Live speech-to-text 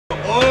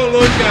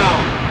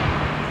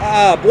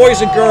lookout.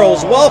 Boys and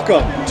girls,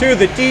 welcome to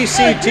the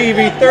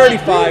DCTV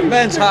 35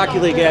 Men's Hockey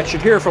League action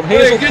here from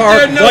Hazel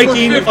Park,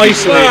 Viking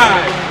Ice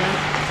Arena.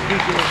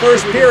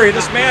 First period,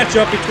 this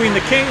matchup between the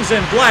Kings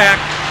in black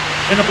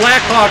and the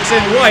BlackHawks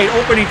in white,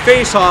 opening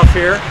face-off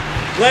here.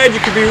 Glad you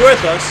could be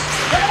with us.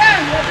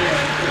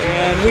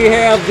 And we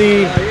have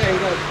the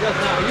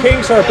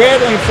Kings are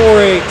battling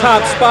for a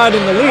top spot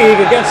in the league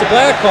against the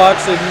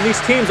BlackHawks, and these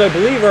teams, I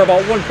believe, are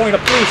about 1 point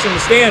apiece in the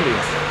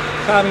standings.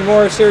 Tommy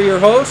Morris here, your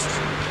host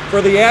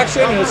for the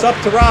action, and it's up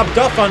to Rob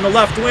Duff on the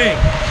left wing.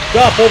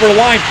 Duff over the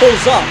line,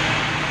 pulls up.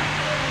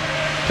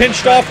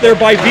 Pinched off there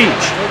by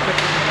Beach.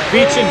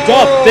 Beach and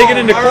Duff digging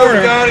in the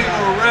corner.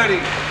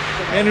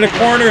 And in the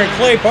corner, and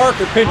Clay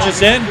Barker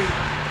pinches in.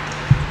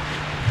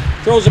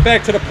 Throws it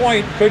back to the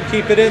point, couldn't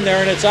keep it in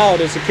there, and it's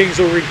out as the Kings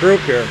will regroup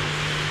here.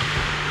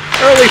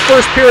 Early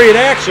first period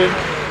action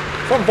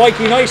from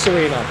Viking Ice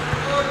Arena.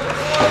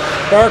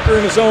 Barker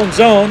in his own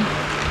zone.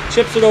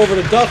 Chips it over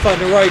to Duff on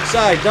the right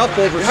side. Duff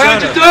over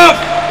center. Duff!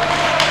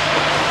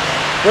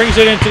 Brings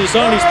it into the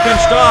zone. He's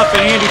pinched off,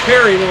 and Andy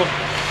Perry will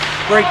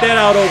break that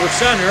out over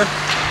center.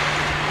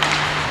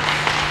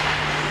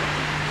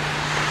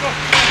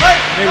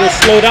 They will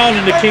slow down,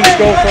 and the Kings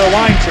go for a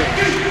line change.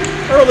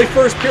 Early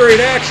first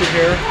period action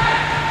here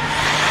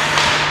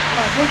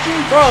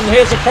from the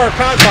Hazel Park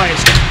confines.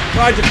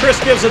 Roger Chris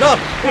gives it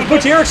up.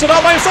 Butch Erickson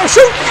out by himself.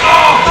 Shoot!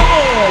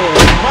 Oh,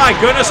 my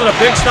goodness, and a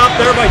big stop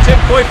there by Tim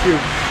Koifu.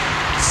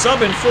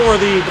 Subbing for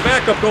the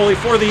backup goalie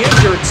for the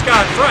injured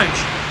Scott French.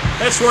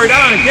 That's right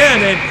on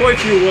again, and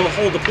Koifu will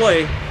hold the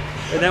play,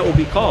 and that will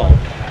be called.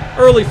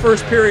 Early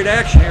first period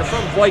action here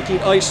from Viking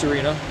Ice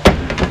Arena.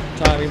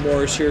 Tommy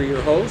Morris here,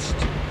 your host.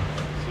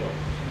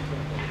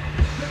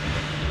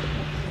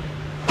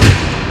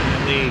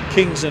 And the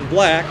Kings in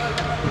black.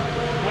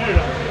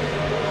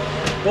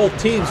 Both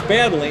teams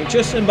battling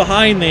just in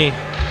behind the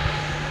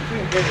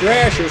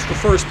Thrashers for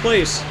first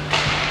place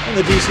in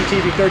the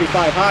DCTV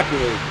 35 Hockey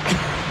League.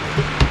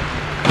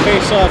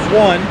 Face-off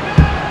one,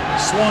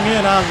 swung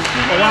in on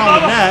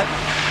around the net,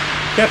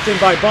 kept in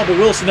by Bubba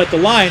Wilson at the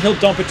line. He'll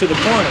dump it to the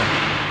corner.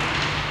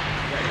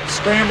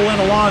 Scrambling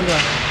along the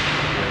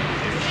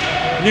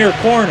near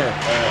corner.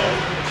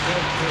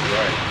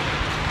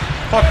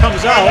 Puck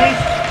comes out.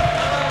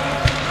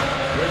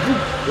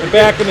 And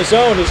back in the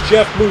zone is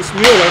Jeff Moose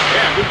Mueller.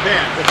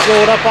 We'll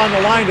throw it up on the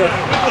line to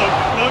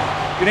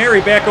Canary,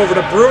 back over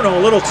to Bruno.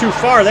 A little too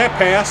far, that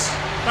pass.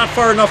 Not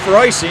far enough for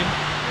icing.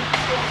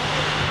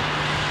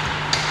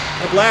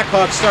 The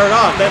Blackhawks start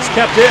off. That's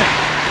kept in.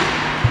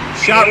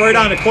 Shot right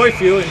on to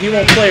Koifu, and he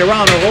won't play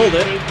around or hold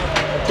it.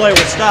 The play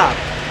will stop.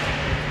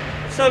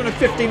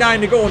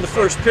 7:59 to go in the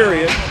first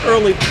period.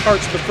 Early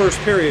parts of the first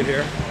period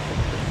here.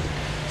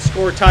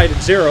 Score tied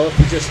at 0 if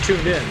you just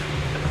tuned in.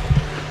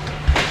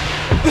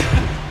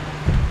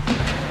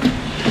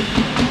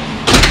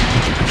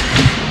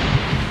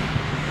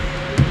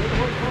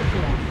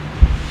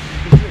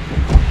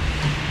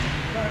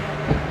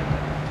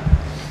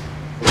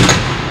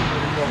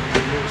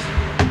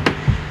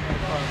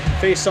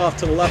 Face off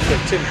to the left of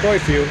Tim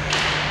Koifu.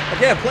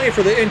 Again, playing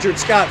for the injured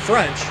Scott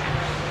French,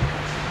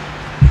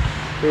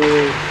 who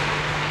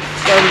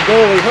starting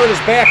goalie hurt his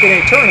back in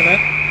a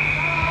tournament.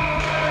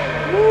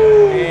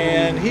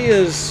 And he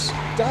is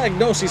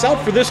diagnosed. He's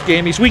out for this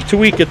game. He's week to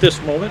week at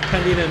this moment,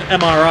 pending an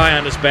MRI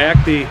on his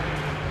back. The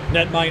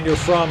netminder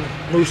from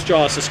Moose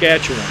Jaw,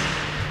 Saskatchewan.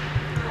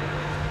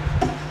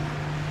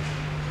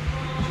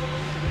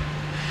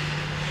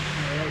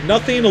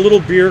 Nothing a little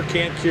beer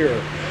can't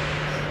cure.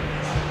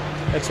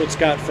 That's what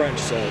Scott French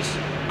says.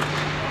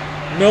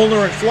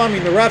 Milner and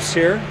Fleming, the refs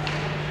here.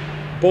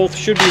 Both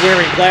should be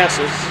wearing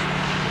glasses.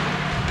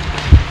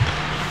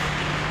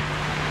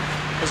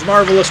 As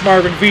Marvelous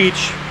Marvin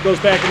Beach goes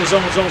back in his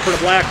own zone for the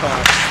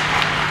Blackhawks.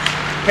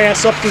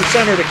 Pass up through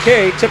center to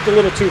Kay, tipped a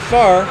little too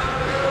far.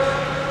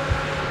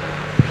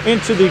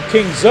 Into the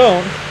Kings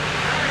zone.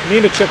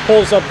 Nemechek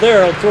pulls up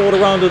there and throw it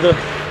around to the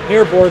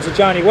near boards of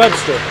Johnny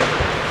Webster.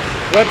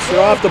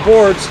 Webster off the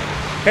boards,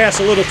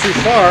 pass a little too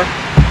far.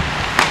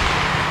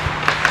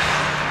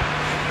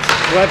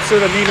 Webster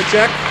to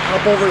Nemechek,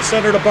 up over the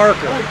center to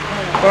Barker.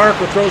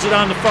 Barker throws it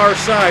on the far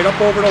side, up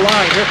over the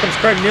line. Here comes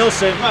Craig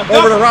Nielsen,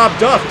 over to Rob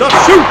Duff. Duff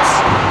shoots!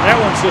 That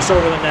one's just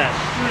over the net.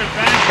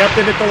 Kept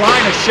it at the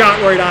line, a shot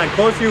right on.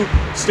 Koifu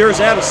steers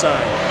that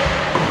aside.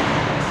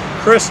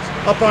 Chris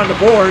up on the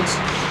boards,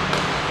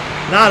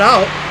 not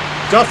out.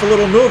 Duff a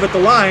little move at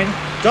the line.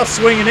 Duff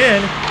swinging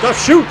in. Duff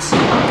shoots!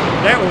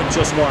 That one's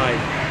just wide.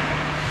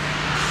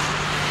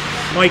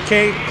 Mike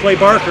K, Clay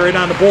Barker in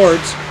on the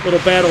boards.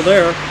 Little battle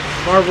there.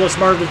 Marvelous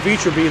Marvin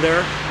Beach will be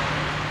there.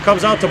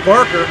 Comes out to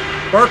Barker.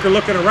 Barker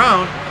looking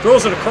around.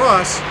 Throws it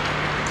across.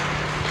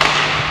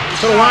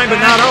 To the line,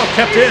 but not out.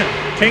 Kept in.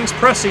 Kings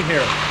pressing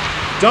here.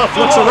 Duff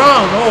looks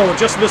around. Oh,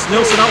 just missed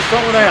Nielsen out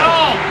front with that.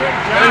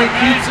 And he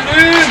keeps it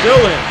in.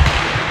 Still in.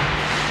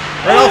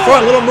 Right out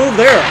front. Little move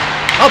there.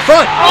 Out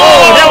front.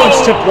 Oh, that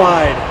one's tipped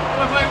wide.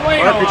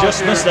 Barker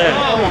just missed that.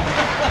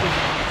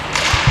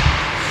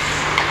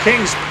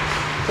 Kings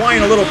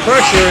applying a little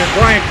pressure, and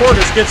Brian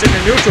Quarters gets in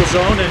the neutral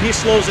zone, and he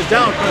slows it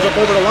down, comes up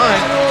over the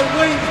line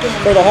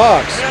for the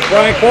Hawks.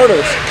 Brian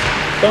Quarters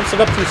dumps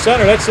it up through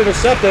center. That's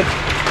intercepted.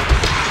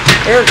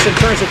 Erickson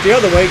turns it the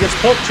other way, gets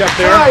poke check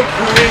there,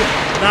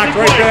 knocked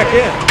right back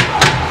in.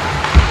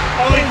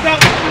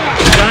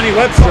 Johnny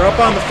Webster up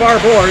on the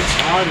far boards,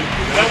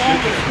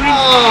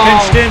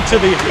 pinched into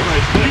the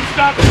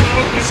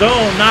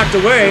zone, knocked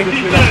away, and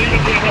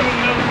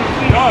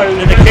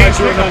the Kings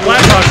and the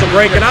Blackhawks will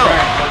break it out.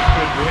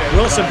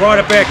 Wilson brought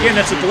it back in.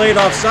 That's a delayed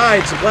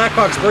offside. So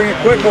Blackhawks bring it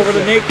quick over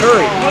to Nate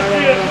Curry.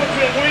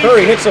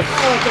 Curry hits a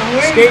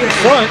skate in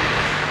front.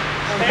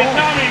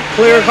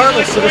 Cleared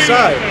Hartless to the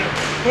side.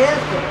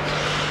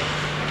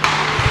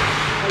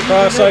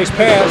 Cross ice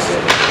pass.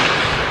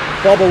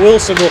 Bubba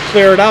Wilson will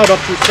clear it out up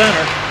through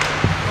center.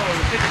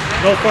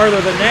 No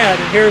farther than that.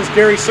 And here's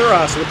Gary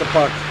Suras with the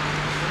puck.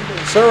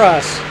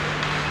 Suras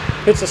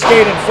hits a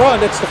skate in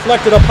front. It's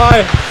deflected up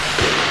high.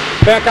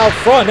 Back out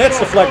front. That's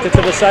deflected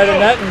to the side of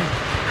net. And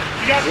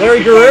Larry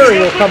Guerreri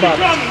will come up.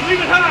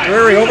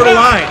 Guerreri over the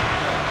line.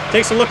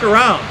 Takes a look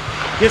around.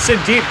 Gets in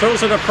deep.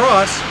 Throws it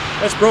across.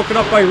 That's broken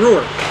up by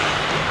Ruhr.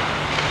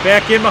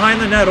 Back in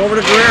behind the net. Over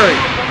to Guerreri.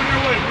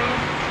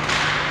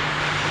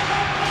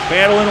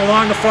 Battling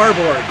along the far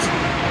boards.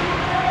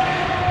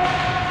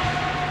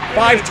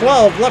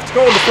 5:12 left to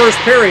go in the first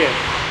period.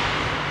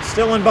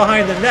 Still in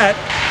behind the net.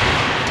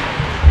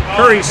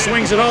 Curry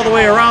swings it all the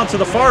way around to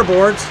the far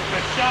boards.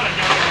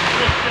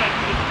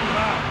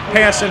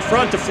 Pass in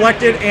front,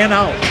 deflected, and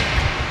out.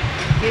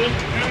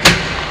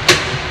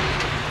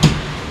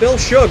 Bill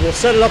Shug will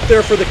set it up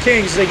there for the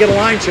Kings as they get a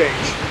line change.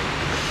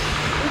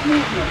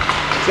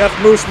 Jeff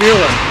Moose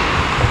Mueller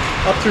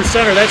up through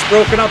center. That's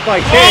broken up by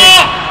King.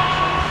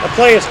 The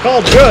play is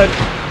called good.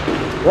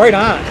 Right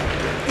on.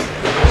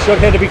 Shug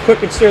had to be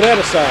quick and steer that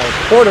aside.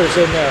 Porter's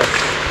in there.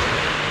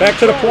 Back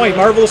to the point.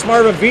 Marvelous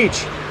Marvin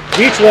Veach.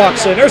 Veach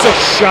walks in. There's a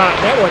shot.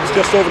 That one's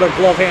just over the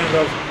glove hand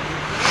of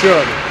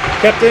Shug.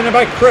 Kept in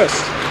by Chris.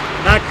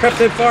 Not crept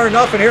in far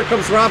enough, and here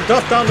comes Rob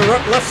Duff down the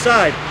left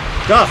side.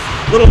 Duff,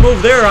 little move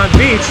there on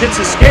Veach, hits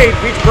the skate.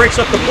 Veach breaks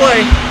up the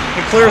play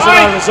and clears it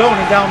out of the zone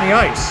and down the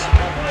ice.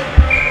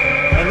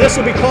 And this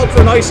will be called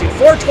for an icing.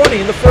 4:20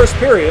 in the first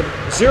period.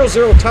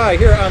 0-0 tie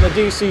here on the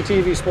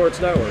DCTV Sports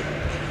Network.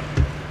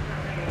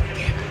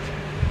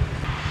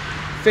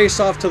 Face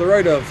off to the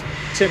right of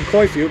Tim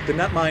Koifuk, the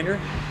netminder.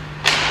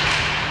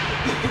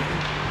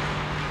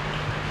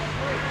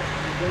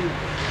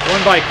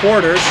 Won by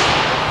Quarters.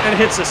 And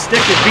hits a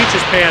stick that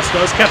Veach's pass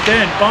does. Kept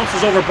in,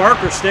 bounces over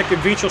Barker's stick,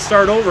 and Veach will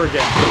start over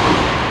again.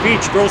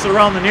 Veach throws it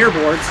around the near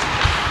boards.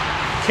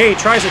 Kay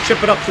tries to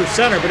chip it up through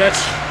center, but that's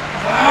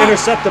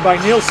intercepted by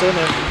Nielsen,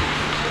 and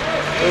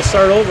they'll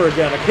start over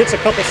again. It hits a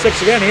couple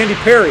sticks again. Andy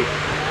Perry.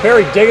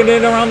 Perry digging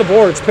in around the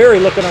boards. Perry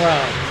looking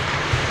around.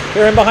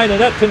 Here in behind the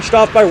net, pinched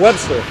off by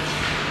Webster.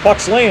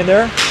 Puck's laying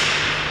there.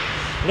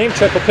 Name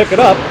check will pick it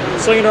up.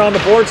 Slinging around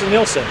the boards, and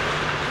Nielsen.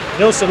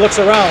 Nielsen looks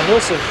around.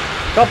 Nielsen.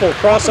 Couple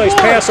cross-ice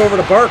pass over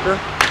to Barker.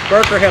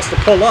 Barker has to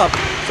pull up.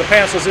 The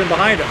pass is in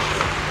behind him.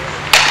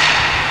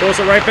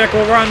 Throws it right back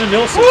over on the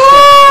Nielsen.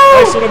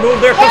 Nice little move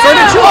there. Comes right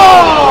into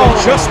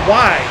and just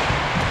wide.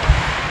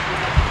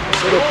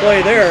 Nice little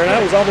play there, and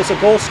that was almost a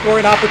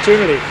goal-scoring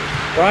opportunity.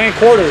 Brian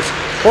Quarters.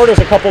 Quarters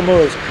a couple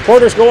moves.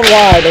 Quarters going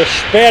wide. A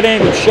bad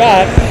angle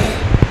shot.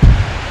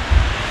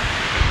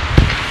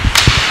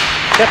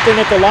 Kept in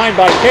at the line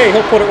by Kay.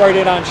 He'll put it right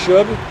in on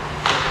Shug.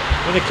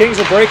 And the Kings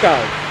will break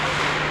out.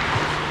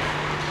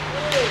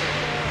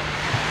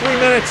 3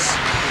 minutes,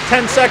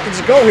 10 seconds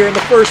to go here in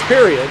the first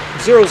period.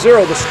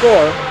 0-0 the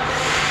score.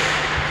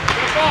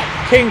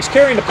 Kings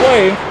carrying the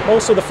play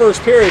most of the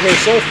first period here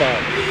so far.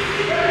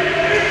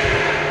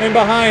 And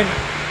behind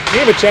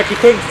Nemechek, he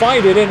couldn't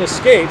find it in his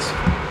skates.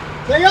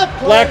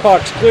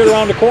 Blackhawks cleared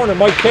around the corner.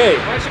 Mike Kay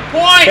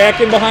back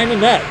in behind the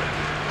net.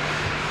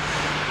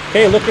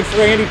 Kay looking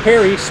for Andy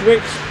Perry.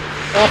 Swings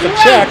off a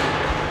check.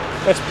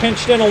 That's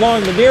pinched in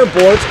along the near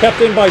boards.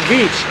 Kept in by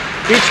Veach.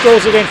 Veach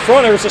throws it in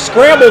front. There's a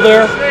scramble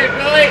there.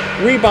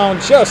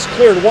 Rebound just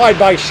cleared wide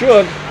by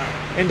Shug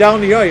and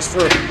down the ice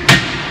for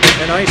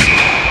an icing.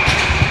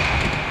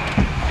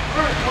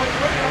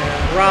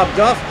 Rob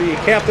Duff, the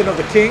captain of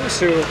the Kings,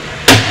 who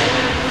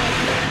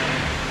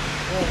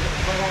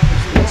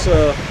looks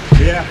a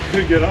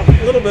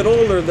little bit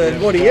older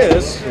than what he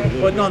is,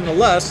 but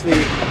nonetheless the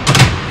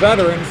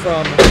veteran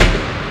from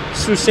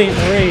Sault Ste.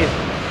 Marie,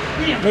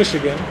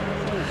 Michigan,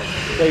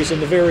 plays in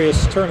the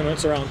various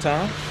tournaments around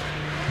town.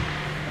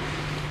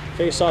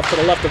 Face off to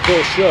the left of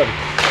Bill Shug.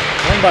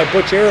 Won by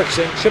Butch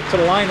Erickson, chipped to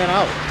the line and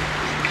out.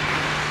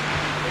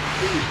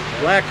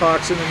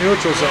 Blackhawks in the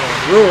neutral zone.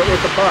 Ruhr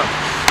with the puck.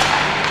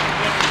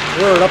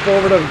 Ruhr up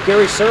over to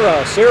Gary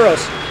Suras.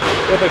 Suras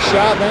with a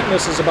shot, and that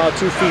misses about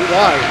 2 feet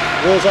wide.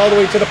 Rolls all the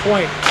way to the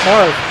point.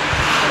 Marv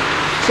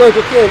tries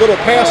to throw a little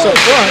pass up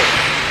front.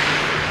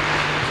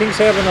 Kings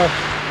having a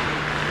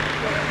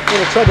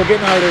little trouble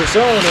getting out of their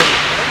zone. And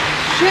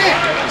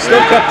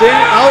still kept in,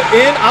 out,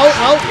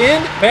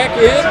 in, back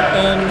in,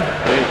 and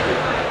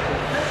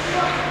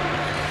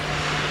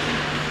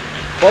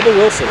Bubba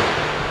Wilson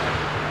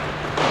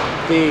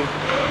the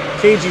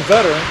KG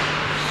veteran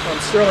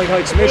from Sterling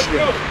Heights,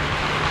 Michigan.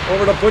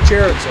 Over to Butch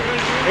Erickson.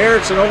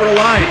 Erickson over the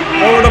line.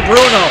 Over to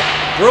Bruno.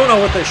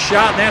 Bruno with a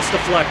shot, and that's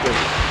deflected.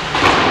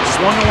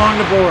 Swung along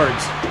the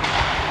boards.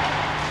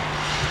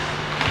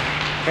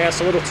 Pass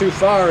a little too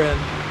far, and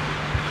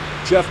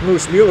Jeff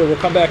Moose Mueller will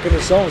come back in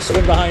his zone,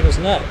 swing behind his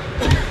net.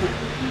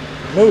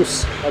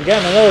 Moose,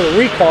 again, another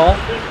recall.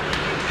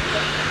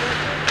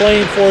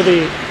 Playing for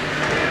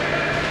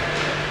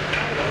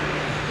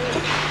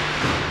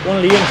one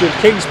of the injured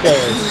Kings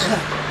players.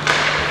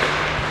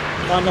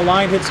 On the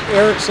line, hits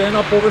Erickson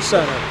up over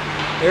center.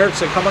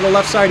 Erickson coming to the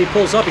left side, he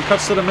pulls up, he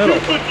cuts to the middle.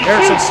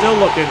 Erickson still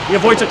looking. He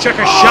avoids a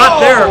checker shot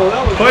there.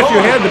 But you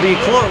had to be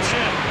close.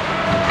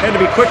 Had to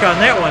be quick on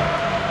that one.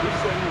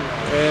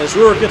 As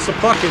Ruhr gets the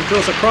puck and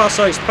throws a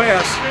cross-ice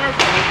pass.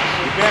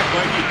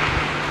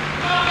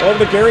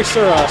 Over to Gary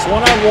Suras,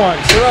 one-on-one.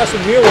 Suras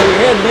with Mueller.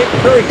 He had Nate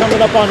Curry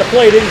coming up on the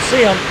play, didn't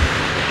see him.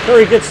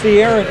 Curry gets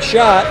the errant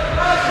shot,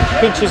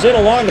 pinches in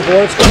along the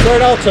boards, goes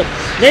right out to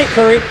Nate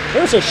Curry.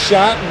 There's a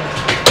shot, and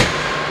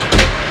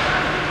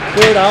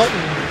cleared out.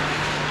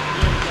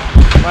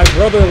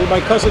 And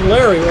my cousin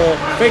Larry will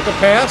fake a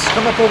pass,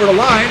 come up over the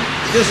line,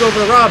 gives it over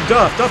to Rob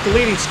Duff. Duff, the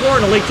leading scorer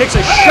in the league, takes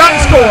a shot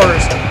and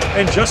scores.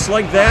 And just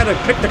like that, it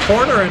picked the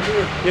corner, and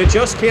you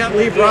just can't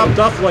leave Rob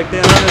Duff like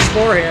that on his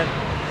forehand.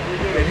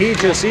 And he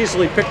just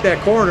easily picked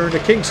that corner, and the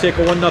Kings take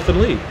a 1-0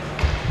 lead.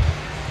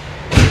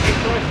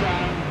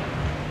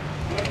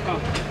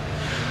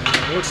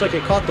 It looks like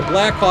it caught the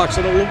BlackHawks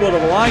in a little bit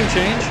of a line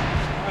change.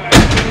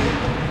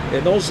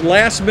 And those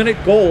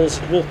last-minute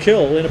goals will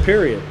kill in a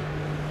period.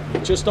 You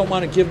just don't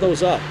want to give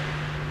those up.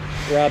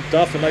 Rob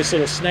Duff, a nice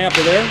little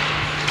snapper there.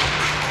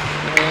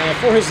 And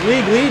for his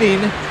league leading,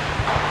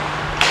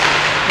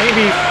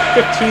 maybe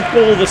 15th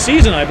goal of the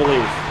season, I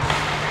believe.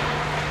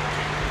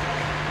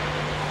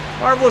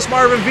 Marvelous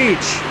Marvin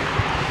Veach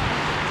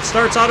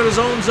starts out of his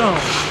own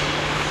zone.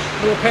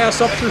 Little pass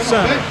up through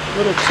center. A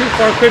little too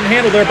far, couldn't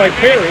handle there by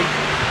Perry.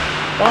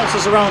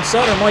 Bounces around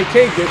center, Mike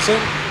Cade gets it.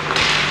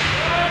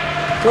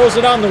 Throws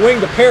it on the wing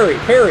to Perry.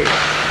 Perry,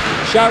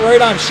 shot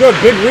right on Shug.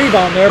 Big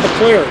rebound there, but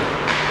cleared.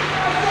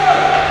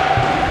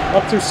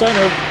 Up through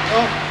center.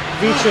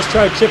 Veach just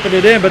tried chipping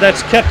it in, but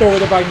that's kept over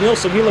there by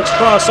Nielsen. He looks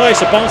cross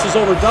ice. It bounces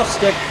over Duff's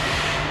stick.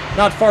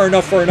 Not far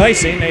enough for an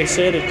icing. They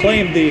said it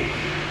claimed the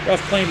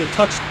ref claimed to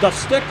touch Duff's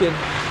stick, and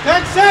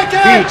 10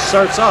 seconds! Veach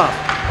starts off.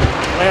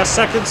 Last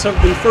seconds of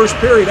the first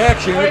period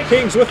action. The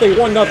Kings with a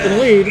 1-0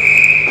 lead.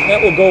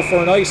 That will go for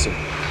an icing.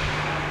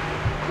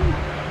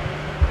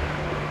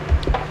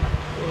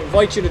 We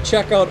invite you to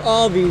check out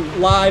all the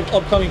live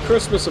upcoming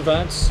Christmas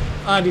events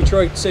on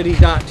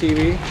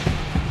DetroitCity.tv.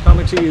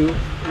 Coming to you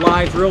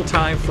live real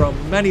time from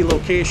many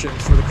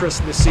locations for the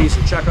Christmas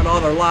season. Check out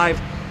all our live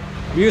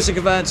music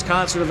events,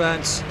 concert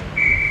events,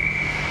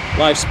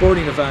 live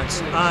sporting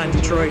events on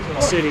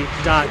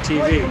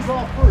DetroitCity.tv.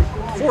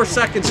 4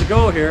 seconds to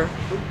go here.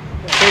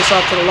 Face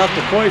off to the left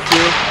of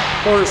Coyfield.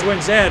 Porters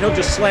wins that. He'll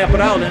just slap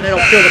it out, and it'll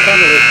kill the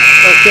penalty.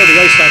 It'll kill the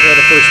ice time here in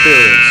the first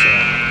period. So,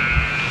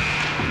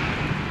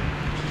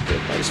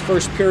 nice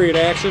first period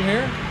action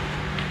here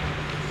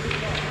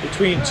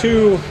between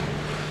two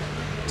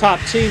top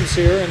teams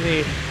here in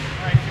the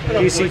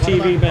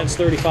DCTV Men's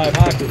 35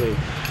 Hockey League.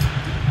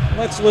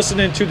 Let's listen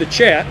into the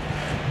chat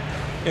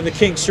and the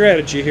King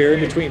strategy here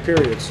in between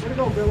periods.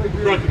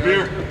 Grab the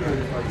beer.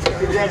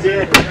 Grab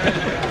beer.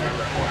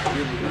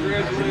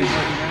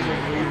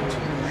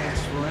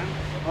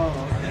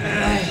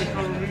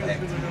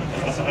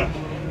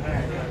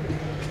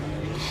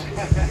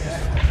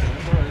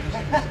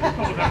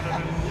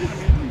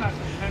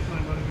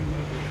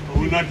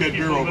 We knocked that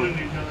beer over.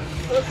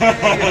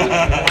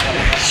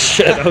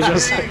 Shit, I was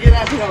just.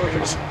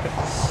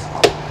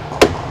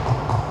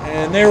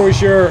 And there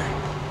was your.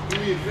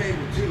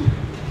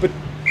 But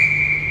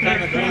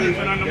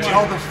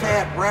Tell the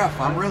fat ref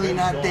I'm really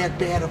not that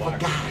bad of a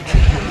guy.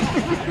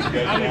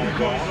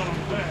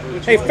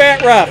 Hey,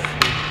 fat ref.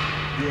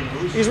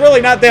 He's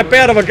really not that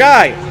bad of a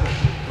guy.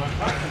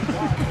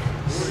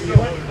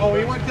 Oh,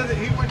 he went to the.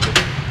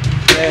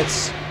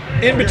 It's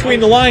in between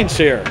the lines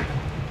here.